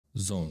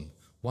Zaun,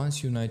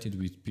 once united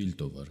with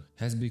Piltover,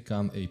 has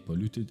become a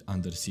polluted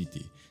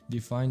undercity,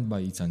 defined by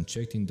its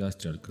unchecked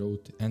industrial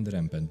growth and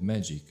rampant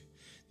magic.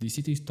 The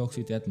city's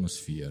toxic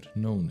atmosphere,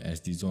 known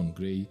as the Zaun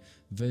Grey,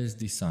 veils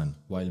the sun,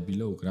 while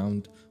below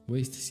ground,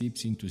 waste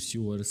seeps into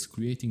sewers,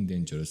 creating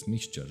dangerous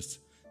mixtures.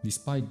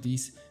 Despite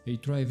this, a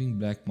thriving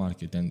black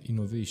market and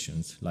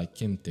innovations like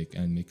chemtech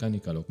and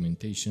mechanical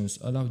augmentations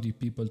allow the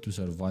people to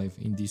survive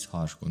in these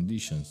harsh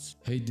conditions.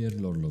 Hey there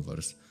lore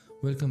lovers,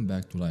 welcome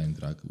back to Lion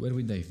Drag, where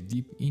we dive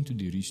deep into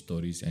the rich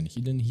stories and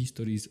hidden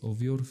histories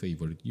of your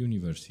favorite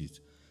universes.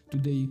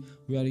 Today,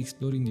 we are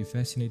exploring the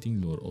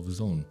fascinating lore of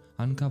Zaun,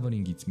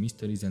 uncovering its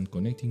mysteries and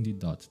connecting the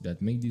dots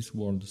that make this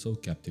world so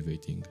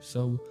captivating.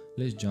 So,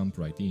 let's jump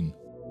right in.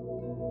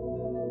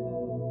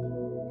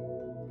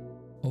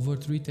 Over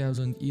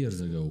 3000 years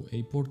ago,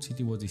 a port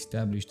city was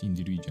established in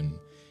the region,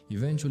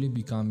 eventually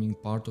becoming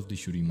part of the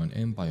Shuriman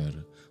Empire.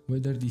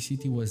 Whether the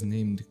city was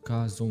named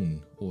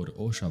Zaun or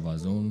Oshava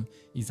Zaun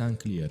is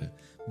unclear,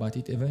 but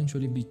it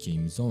eventually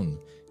became Zaun.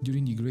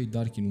 During the Great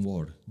Darkin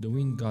War, the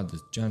wind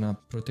goddess Janna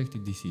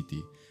protected the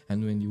city,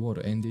 and when the war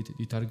ended,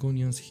 the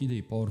Targonians hid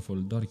a powerful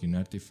Darkin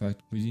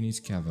artifact within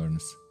its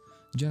caverns.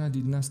 Janna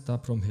did not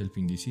stop from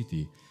helping the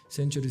city.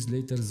 Centuries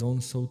later,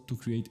 Zaun sought to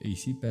create a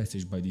sea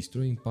passage by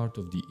destroying part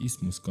of the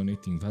isthmus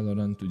connecting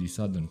Valoran to the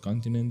southern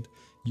continent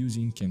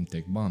using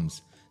chemtech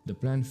bombs. The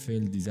plan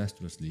failed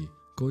disastrously,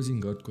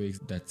 causing earthquakes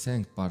that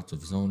sank parts of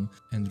Zaun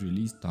and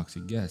released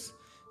toxic gas.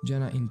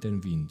 Janna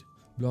intervened,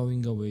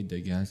 blowing away the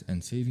gas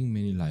and saving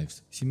many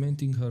lives,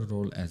 cementing her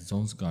role as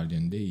Zaun's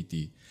guardian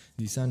deity.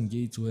 The Sun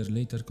Gates were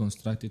later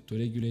constructed to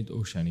regulate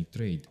oceanic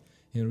trade,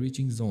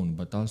 enriching Zaun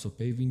but also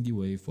paving the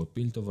way for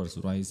Piltover's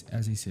rise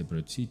as a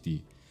separate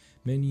city.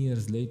 Many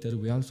years later,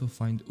 we also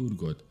find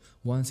Urgot,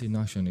 once a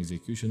Noxian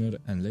executioner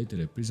and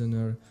later a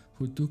prisoner,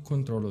 who took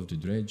control of the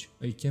Dredge,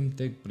 a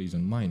chemtech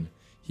prison mine.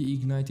 He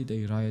ignited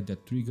a riot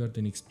that triggered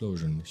an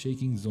explosion,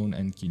 shaking Zaun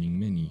and killing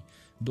many.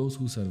 Those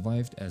who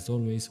survived, as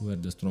always, were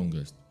the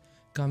strongest.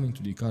 Coming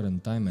to the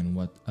current time and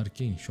what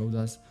Arcane showed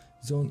us,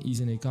 Zaun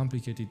is in a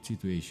complicated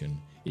situation.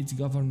 Its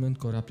government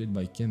corrupted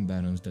by chem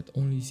barons that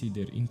only see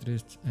their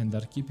interests and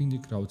are keeping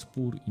the crowds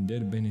poor in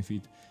their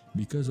benefit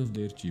because of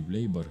their cheap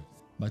labor.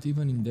 But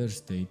even in their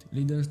state,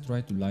 leaders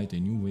try to light a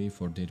new way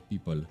for their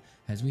people,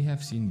 as we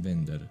have seen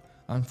Vendor.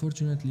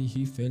 Unfortunately,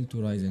 he failed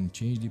to rise and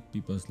change the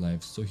people's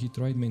lives, so he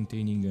tried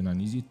maintaining an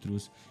uneasy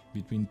truce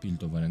between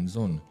Piltover and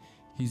Zaun.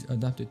 His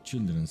adopted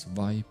children,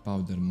 Vi,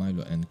 Powder,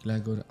 Milo and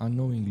Clagor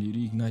unknowingly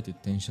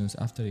reignited tensions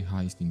after a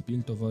heist in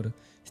Piltover,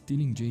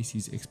 stealing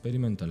JC's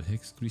experimental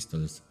hex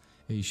crystals.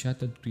 A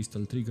shattered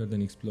crystal triggered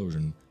an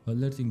explosion,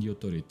 alerting the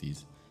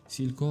authorities.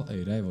 Silco,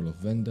 a rival of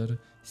Vendor,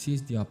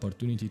 seized the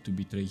opportunity to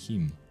betray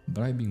him,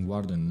 bribing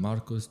Warden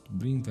Marcus to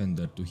bring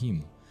Vendor to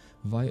him.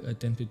 Vi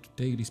attempted to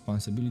take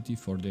responsibility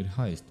for their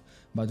heist,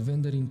 but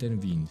Vendor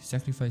intervened,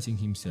 sacrificing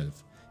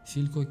himself.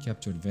 Silco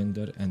captured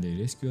Vendor and a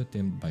rescue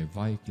attempt by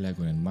Vi,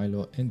 Clagor and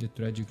Milo ended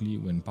tragically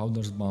when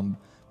Powder's bomb,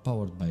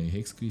 powered by a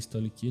hex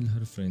crystal, killed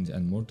her friends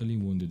and mortally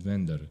wounded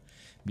Vendor.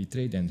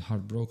 Betrayed and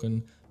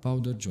heartbroken,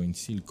 Powder joined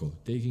Silco,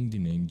 taking the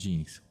name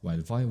Jinx,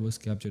 while Vi was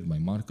captured by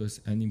Marcus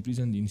and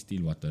imprisoned in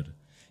Stillwater.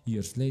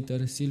 Years later,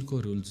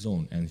 Silco ruled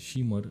Zaun and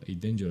Shimmer, a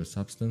dangerous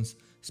substance,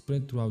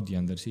 spread throughout the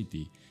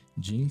Undercity.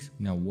 Jinx,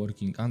 now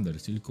working under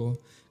Silco,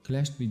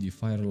 clashed with the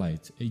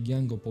Firelights, a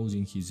gang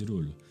opposing his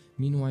rule.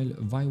 Meanwhile,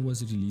 Vi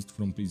was released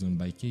from prison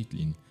by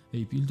Caitlyn,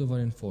 a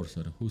Piltover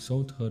enforcer who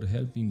sought her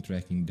help in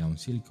tracking down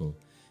Silco.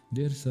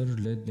 Their surge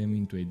led them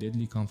into a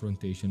deadly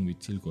confrontation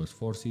with Silco's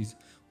forces,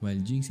 while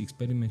Jinx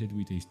experimented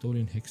with a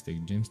stolen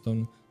Hextech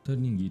gemstone,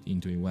 turning it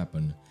into a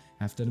weapon.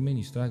 After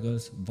many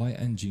struggles, Vi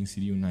and Jinx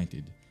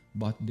reunited,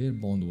 but their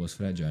bond was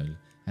fragile.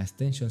 As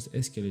tensions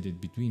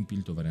escalated between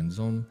Piltover and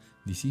Zaun,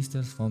 the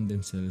sisters found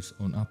themselves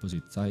on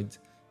opposite sides,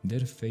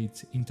 their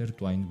fates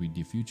intertwined with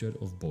the future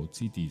of both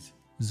cities.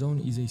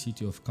 Zaun is a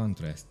city of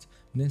contrasts,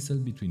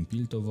 nestled between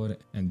Piltover,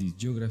 and this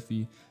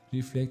geography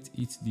reflects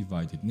its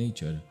divided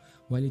nature.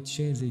 While it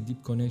shares a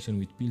deep connection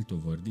with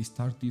Piltover, the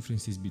stark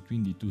differences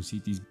between the two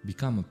cities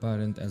become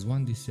apparent as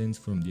one descends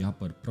from the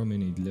upper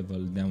promenade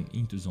level down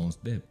into Zaun's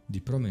depth. The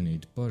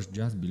promenade, perched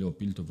just below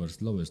Piltover's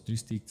lowest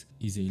districts,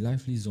 is a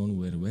lively zone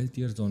where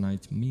wealthier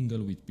Zaunites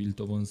mingle with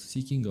Piltovans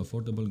seeking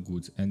affordable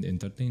goods and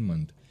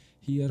entertainment.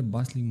 Here,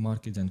 bustling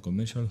markets and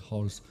commercial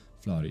halls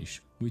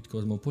flourish, with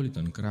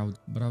cosmopolitan crowds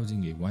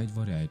browsing a wide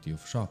variety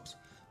of shops.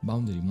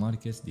 Boundary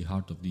markets, the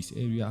heart of this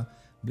area,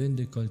 blend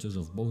the cultures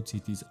of both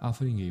cities,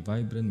 offering a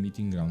vibrant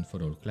meeting ground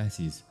for all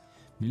classes.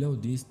 Below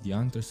this, the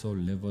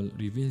entresol level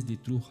reveals the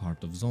true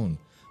heart of Zaun,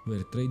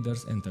 where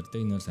traders,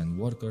 entertainers and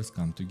workers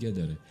come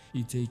together.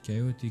 It's a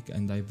chaotic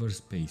and diverse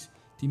space,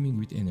 teeming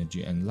with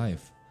energy and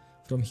life.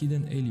 From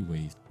hidden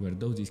alleyways, where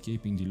those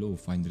escaping the law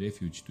find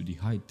refuge, to the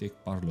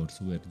high-tech parlors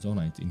where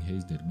Zaunites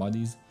enhance their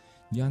bodies,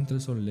 the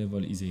entresol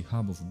level is a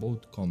hub of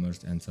both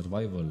commerce and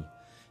survival.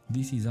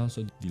 This is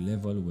also the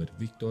level where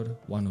Victor,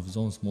 one of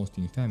Zaun's most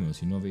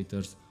infamous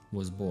innovators,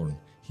 was born,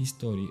 his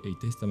story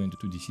a testament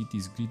to the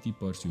city's gritty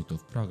pursuit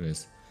of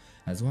progress.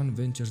 As one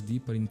ventures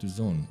deeper into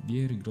Zaun,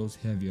 the air grows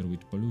heavier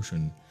with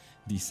pollution.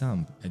 The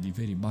sump, at the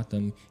very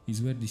bottom,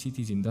 is where the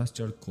city's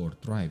industrial core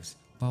thrives,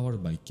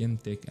 powered by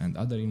chemtech and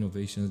other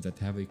innovations that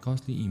have a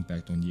costly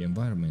impact on the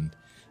environment.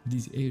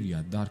 This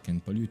area, dark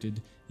and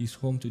polluted, is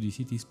home to the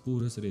city's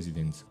poorest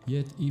residents.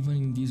 Yet, even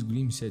in this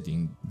grim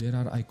setting, there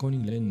are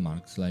iconic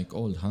landmarks like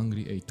Old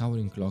Hungry, a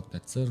towering clock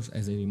that serves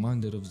as a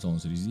reminder of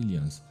Zaun's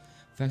resilience.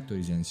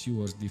 Factories and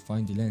sewers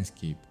define the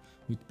landscape,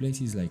 with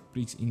places like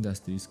Prix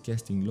Industries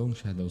casting long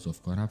shadows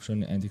of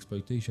corruption and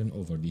exploitation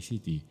over the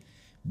city.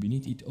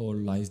 Beneath it all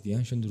lies the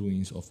ancient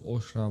ruins of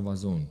Oshra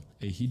Zaun,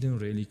 a hidden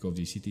relic of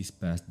the city's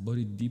past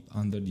buried deep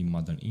under the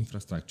modern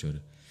infrastructure.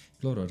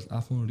 Explorers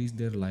often risk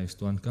their lives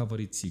to uncover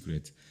its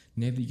secrets,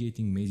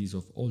 navigating mazes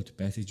of old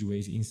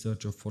passageways in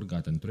search of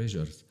forgotten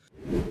treasures.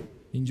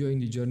 Enjoying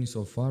the journey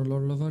so far,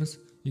 lore lovers?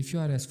 If you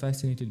are as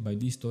fascinated by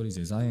these stories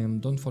as I am,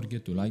 don't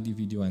forget to like the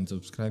video and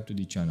subscribe to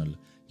the channel.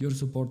 Your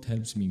support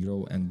helps me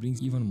grow and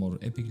brings even more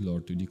epic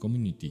lore to the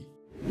community.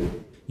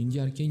 In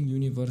the Arcane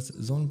universe,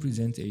 Zaun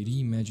presents a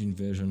reimagined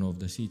version of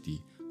the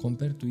city,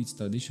 compared to its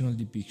traditional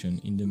depiction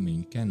in the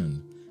main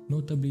canon.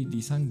 Notably,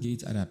 the sun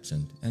gates are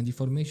absent, and the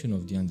formation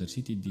of the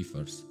Undercity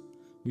differs,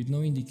 with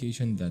no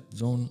indication that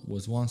Zaun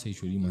was once a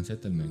Shuriman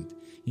settlement.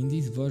 In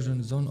this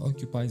version, Zaun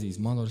occupies a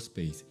smaller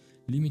space,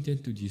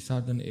 limited to the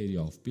southern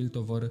area of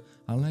Piltover,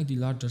 unlike the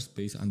larger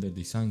space under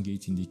the sun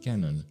gates in the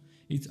canon.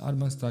 Its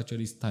urban structure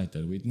is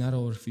tighter, with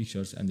narrower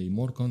fissures and a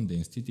more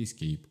condensed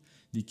cityscape.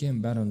 The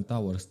Camp Baron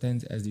Tower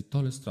stands as the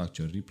tallest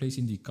structure,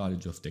 replacing the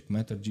College of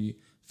Techmetallurgy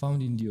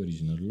found in the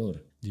original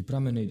lore. The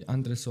promenade,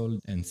 entresol,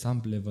 and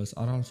sump levels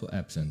are also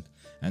absent,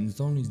 and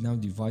Zaun is now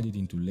divided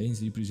into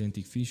lanes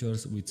representing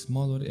fissures with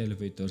smaller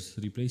elevators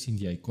replacing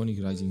the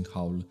iconic Rising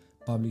Howl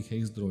public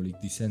hydraulic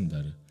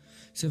descender.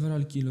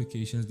 Several key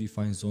locations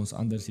define Zaun's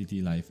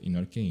undercity life in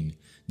Arcane.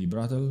 The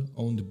brothel,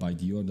 owned by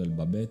the Yordle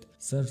Babette,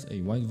 serves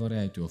a wide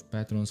variety of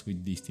patrons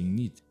with distinct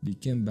needs. The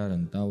Camp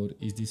Baron Tower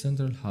is the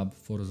central hub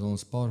for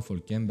Zaun's powerful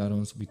Camp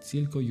Barons, with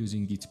Silco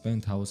using its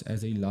penthouse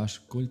as a lush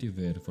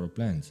cultivar for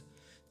plants.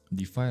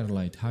 The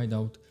Firelight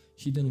Hideout,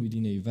 hidden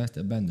within a vast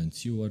abandoned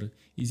sewer,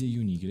 is a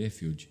unique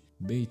refuge.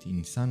 Bathed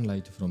in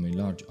sunlight from a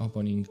large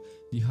opening,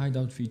 the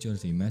hideout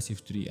features a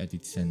massive tree at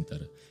its center,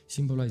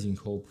 symbolizing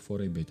hope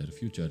for a better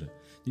future.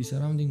 The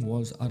surrounding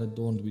walls are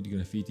adorned with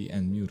graffiti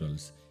and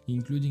murals,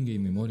 including a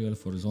memorial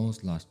for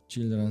Zaun's lost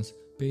children,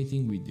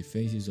 painting with the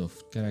faces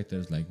of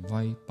characters like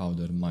Vi,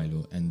 Powder,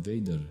 Milo, and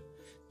Vader.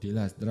 The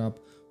Last Drop,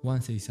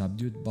 once a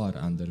subdued bar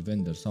under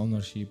Vender's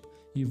ownership,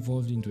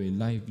 evolved into a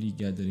lively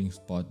gathering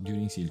spot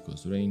during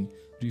Silco's reign,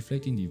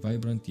 reflecting the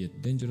vibrant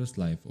yet dangerous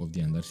life of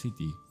the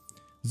Undercity.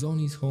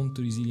 Zaun is home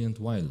to resilient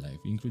wildlife,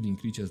 including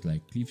creatures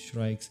like cliff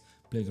shrikes,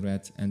 plague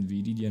rats, and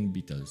viridian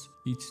beetles.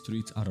 Its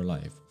streets are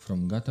alive,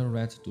 from gutter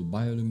rats to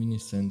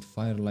bioluminescent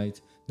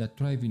firelights that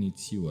thrive in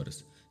its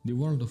sewers. The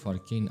world of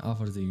Arcane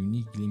offers a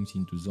unique glimpse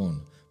into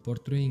Zaun,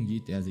 portraying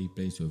it as a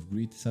place of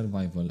grit,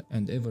 survival,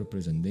 and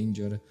ever-present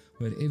danger,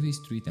 where every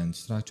street and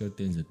structure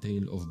tells a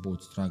tale of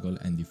both struggle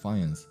and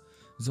defiance.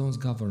 Zaun's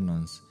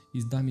governance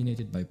is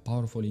dominated by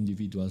powerful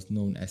individuals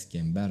known as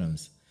Camp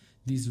Barons.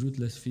 These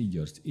ruthless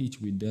figures,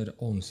 each with their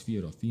own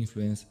sphere of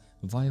influence,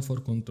 vie for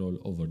control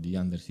over the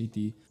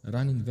Undercity,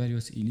 running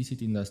various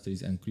illicit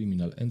industries and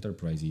criminal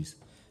enterprises.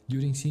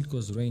 During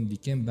Silco's reign, the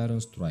Camp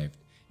Barons thrived,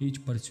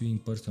 each pursuing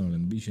personal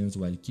ambitions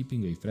while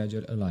keeping a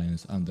fragile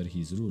alliance under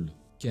his rule.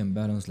 Camp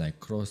Barons like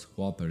Cross,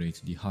 who operates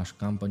the Hush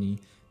Company,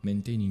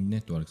 maintaining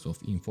networks of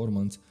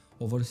informants,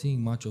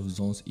 overseeing much of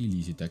Zaun's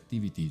illicit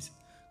activities.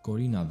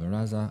 Corina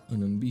Veraza,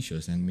 an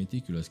ambitious and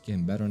meticulous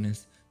Camp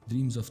Baroness,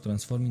 dreams of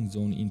transforming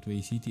Zaun into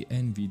a city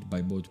envied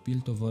by both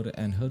Piltover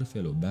and her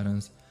fellow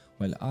barons,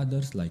 while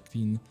others like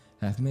Finn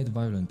have met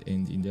violent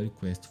ends in their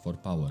quest for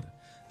power.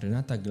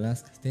 Renata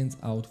Glask stands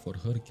out for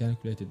her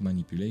calculated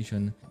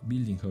manipulation,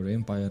 building her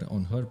empire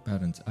on her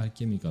parents'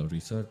 alchemical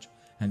research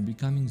and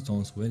becoming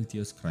Zaun's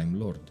wealthiest crime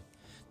lord.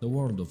 The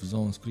world of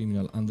Zaun's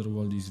criminal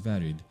underworld is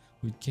varied,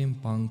 with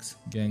camp punks,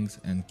 gangs,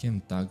 and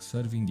camp thugs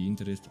serving the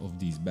interests of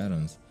these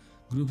barons.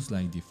 Groups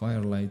like the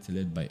Firelights,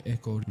 led by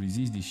Echo,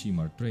 resist the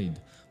Shimmer trade,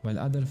 while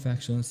other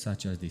factions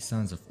such as the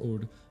Sons of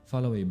Ur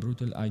follow a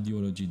brutal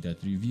ideology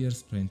that reveres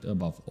strength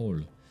above all.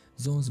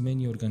 Zaun's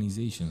many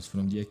organizations,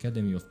 from the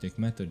Academy of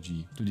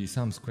Techmetallurgy to the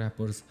Some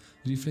Scrappers,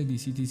 reflect the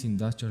city's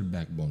industrial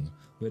backbone,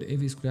 where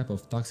every scrap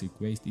of toxic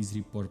waste is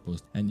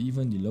repurposed and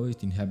even the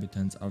lowest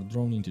inhabitants are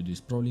drawn into the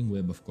sprawling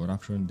web of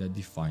corruption that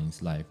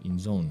defines life in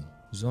Zaun.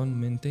 Zaun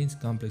maintains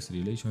complex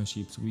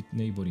relationships with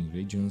neighboring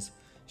regions,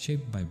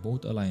 shaped by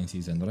both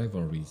alliances and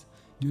rivalries.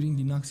 During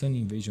the Noxian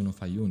invasion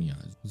of Ionia,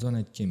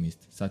 Zaunite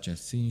chemists such as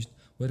Singed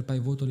were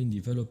pivotal in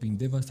developing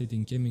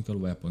devastating chemical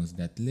weapons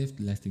that left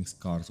lasting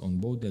scars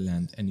on both the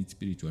land and its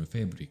spiritual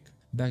fabric.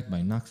 Backed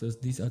by Noxus,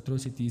 these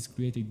atrocities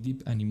created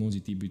deep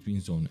animosity between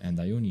Zaun and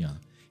Ionia.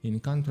 In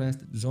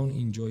contrast, Zaun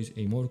enjoys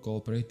a more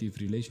cooperative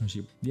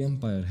relationship. The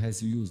Empire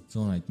has used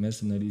Zaunite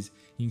mercenaries,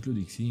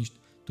 including Singed,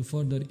 to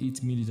further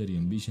its military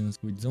ambitions,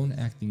 with Zaun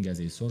acting as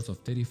a source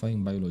of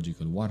terrifying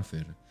biological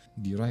warfare.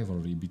 The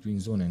rivalry between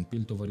Zaun and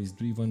Piltover is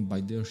driven by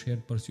their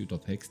shared pursuit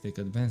of hextech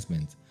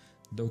advancements.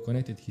 Though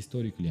connected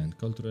historically and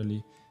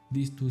culturally,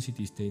 these two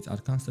city-states are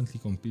constantly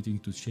competing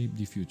to shape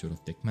the future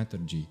of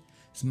techmaturgy.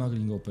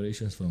 Smuggling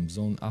operations from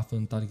Zaun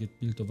often target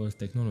Piltover's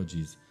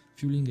technologies,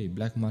 fueling a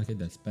black market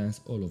that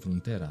spans all of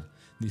Runeterra.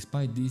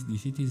 Despite this, the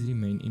cities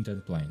remain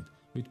intertwined,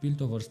 with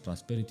Piltover's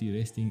prosperity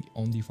resting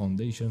on the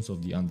foundations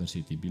of the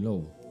Undercity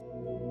below.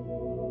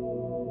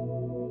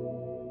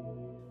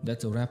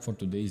 That's a wrap for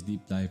today's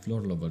deep dive,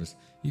 lore lovers.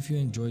 If you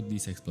enjoyed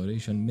this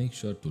exploration, make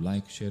sure to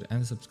like, share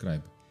and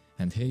subscribe.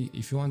 And hey,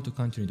 if you want to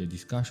continue the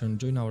discussion,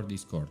 join our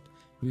Discord.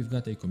 We've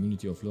got a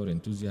community of lore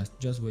enthusiasts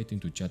just waiting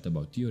to chat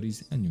about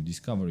theories and new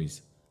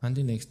discoveries.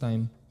 Until next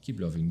time, keep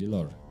loving the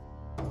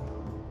lore.